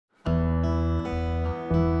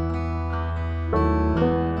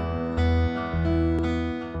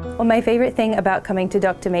Well, my favorite thing about coming to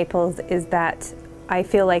Dr. Maples is that I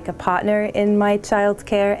feel like a partner in my child's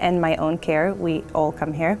care and my own care. We all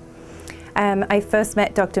come here. I first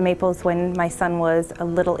met Dr. Maples when my son was a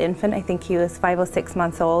little infant. I think he was 5 or 6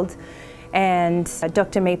 months old. And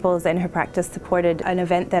Dr. Maples and her practice supported an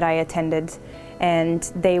event that I attended, and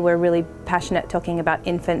they were really passionate talking about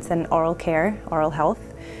infants and oral care, oral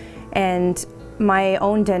health. And my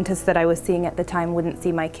own dentist that I was seeing at the time wouldn't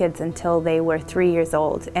see my kids until they were 3 years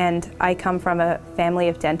old. And I come from a family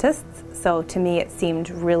of dentists, so to me it seemed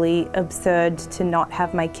really absurd to not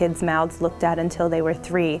have my kids' mouths looked at until they were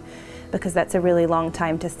 3, because that's a really long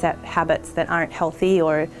time to set habits that aren't healthy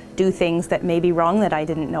or do things that may be wrong that I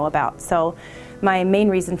didn't know about. So my main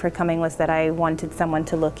reason for coming was that I wanted someone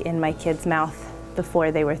to look in my kids' mouth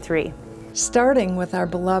before they were 3. Starting with our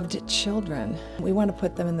beloved children, we want to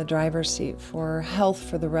put them in the driver's seat for health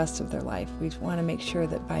for the rest of their life. We want to make sure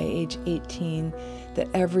that by age 18 that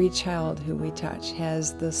every child who we touch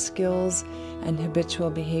has the skills and habitual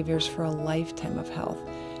behaviors for a lifetime of health,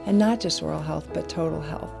 and not just oral health but total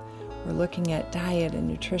health. We're looking at diet and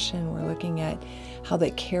nutrition. We're looking at how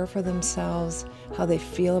they care for themselves, how they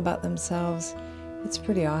feel about themselves. It's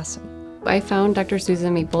pretty awesome. I found Dr.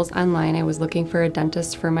 Susan Maples online. I was looking for a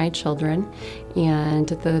dentist for my children, and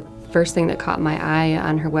the first thing that caught my eye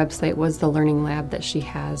on her website was the learning lab that she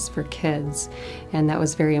has for kids. And that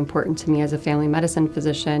was very important to me as a family medicine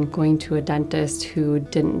physician, going to a dentist who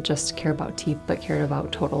didn't just care about teeth but cared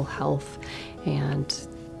about total health. And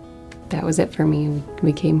that was it for me.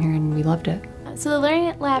 We came here and we loved it. So the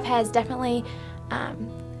Learning Lab has definitely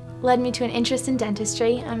led me to an interest in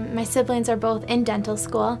dentistry. My siblings are both in dental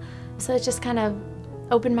school, so it just kind of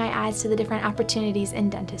opened my eyes to the different opportunities in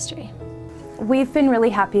dentistry. We've been really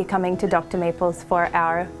happy coming to Dr. Maples for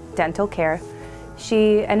our dental care.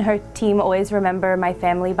 She and her team always remember my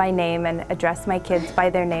family by name and address my kids by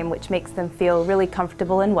their name, which makes them feel really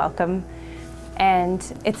comfortable and welcome. And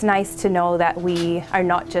it's nice to know that we are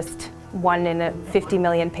not just one in a 50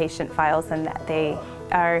 million patient files, and that they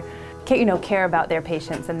are, care about their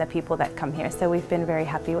patients and the people that come here. So we've been very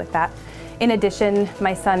happy with that. In addition,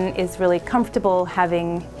 my son is really comfortable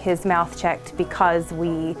having his mouth checked because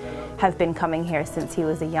we have been coming here since he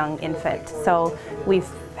was a young infant. So we've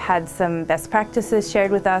had some best practices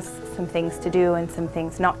shared with us, some things to do and some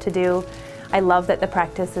things not to do. I love that the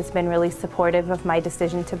practice has been really supportive of my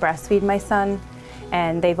decision to breastfeed my son.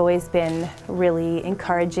 And they've always been really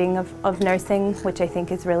encouraging of nursing, which I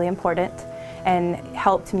think is really important, and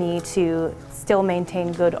helped me to still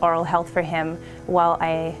maintain good oral health for him while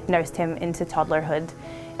I nursed him into toddlerhood.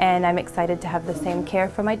 And I'm excited to have the same care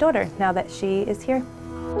for my daughter now that she is here.